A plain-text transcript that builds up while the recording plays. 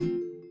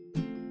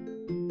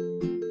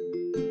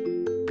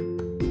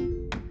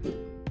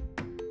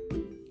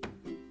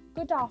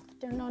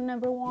afternoon,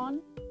 everyone.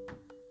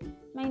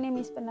 My name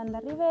is Fernanda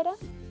Rivera,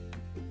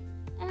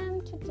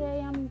 and today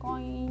I'm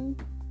going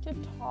to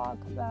talk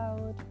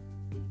about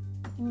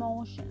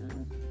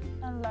emotions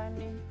and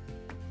learning.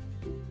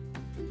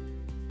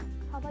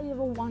 Have I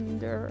ever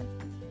wondered,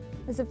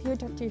 as a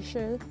future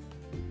teacher,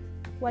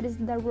 what is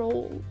the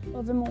role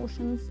of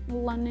emotions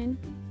in learning?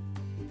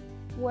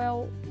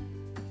 Well,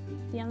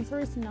 the answer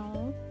is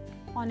no,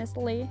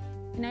 honestly,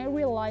 and I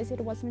realized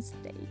it was a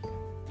mistake.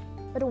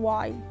 But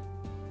why?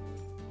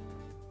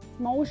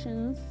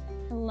 Emotions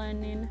in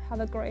learning have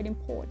a great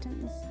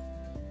importance.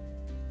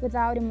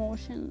 Without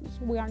emotions,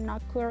 we are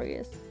not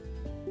curious.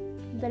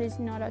 There is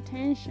not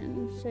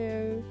attention,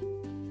 so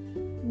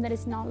there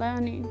is not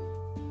learning.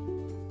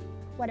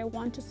 What I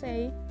want to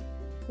say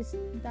is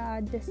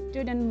that the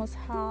student must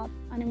have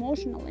an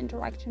emotional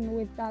interaction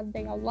with that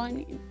they are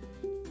learning.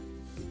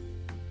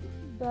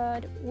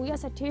 But we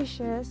as a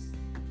teachers,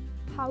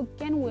 how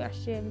can we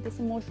achieve this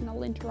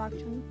emotional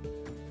interaction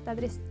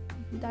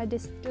that the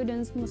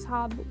students must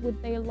have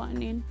with their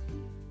learning?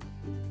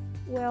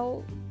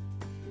 Well,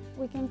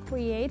 we can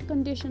create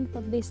conditions for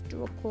this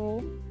to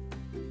occur,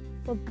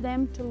 for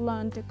them to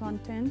learn the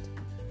content.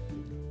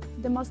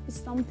 There must be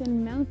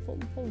something meaningful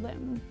for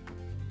them,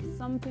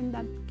 something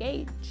that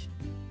gauge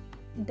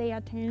their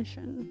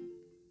attention,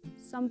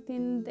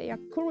 something they are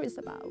curious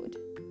about.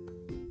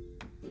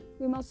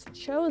 We must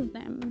show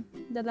them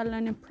that the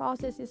learning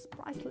process is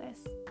priceless.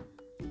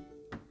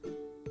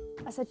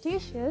 As a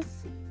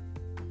teachers,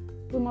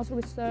 we must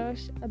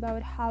research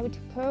about how to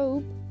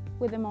cope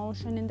with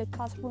emotion in the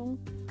classroom.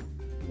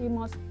 We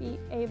must be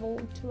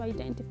able to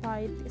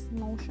identify these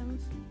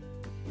emotions,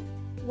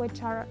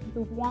 which are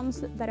the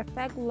ones that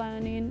affect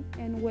learning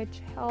and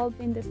which help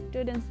in the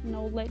students'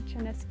 knowledge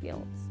and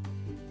skills.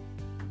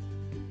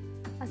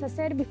 As I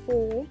said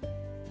before,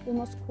 we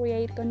must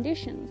create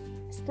conditions,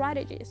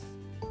 strategies.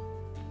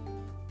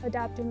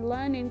 Adapting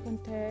learning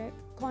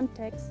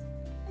context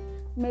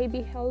may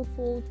be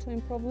helpful to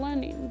improve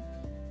learning.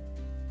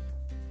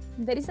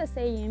 There is a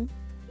saying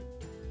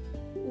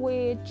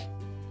which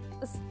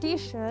as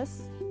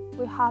teachers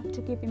we have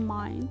to keep in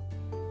mind,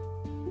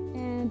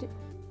 and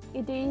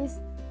it is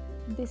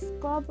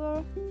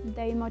discover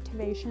their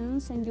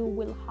motivations and you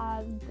will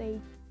have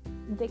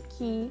the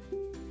key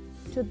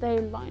to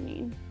their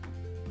learning.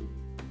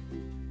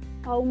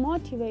 Our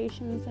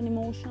motivations and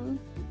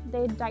emotions,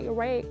 they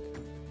direct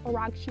our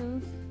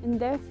actions and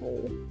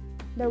therefore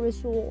the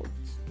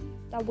results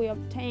that we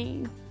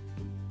obtain.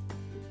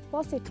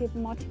 Positive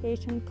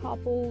motivation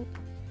coupled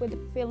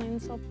with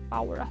feelings of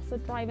power has a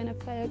driving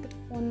effect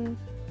on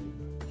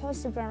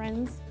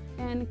perseverance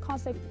and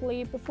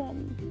consequently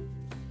performance.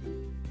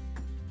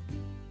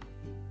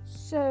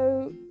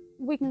 So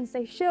we can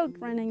say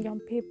children and young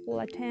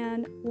people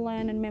attend,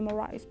 learn and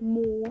memorize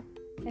more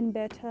and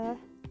better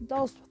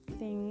those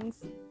things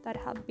that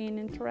have been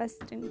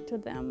interesting to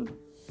them,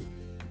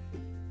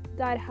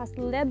 that has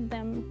led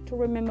them to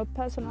remember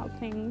personal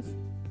things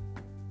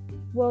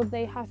where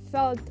they have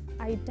felt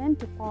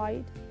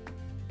identified,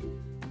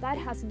 that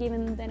has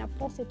given them a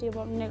positive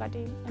or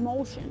negative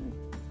emotion.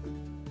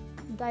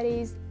 That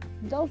is,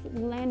 those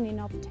learning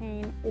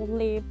obtained or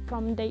live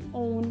from their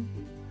own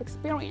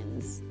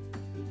experience.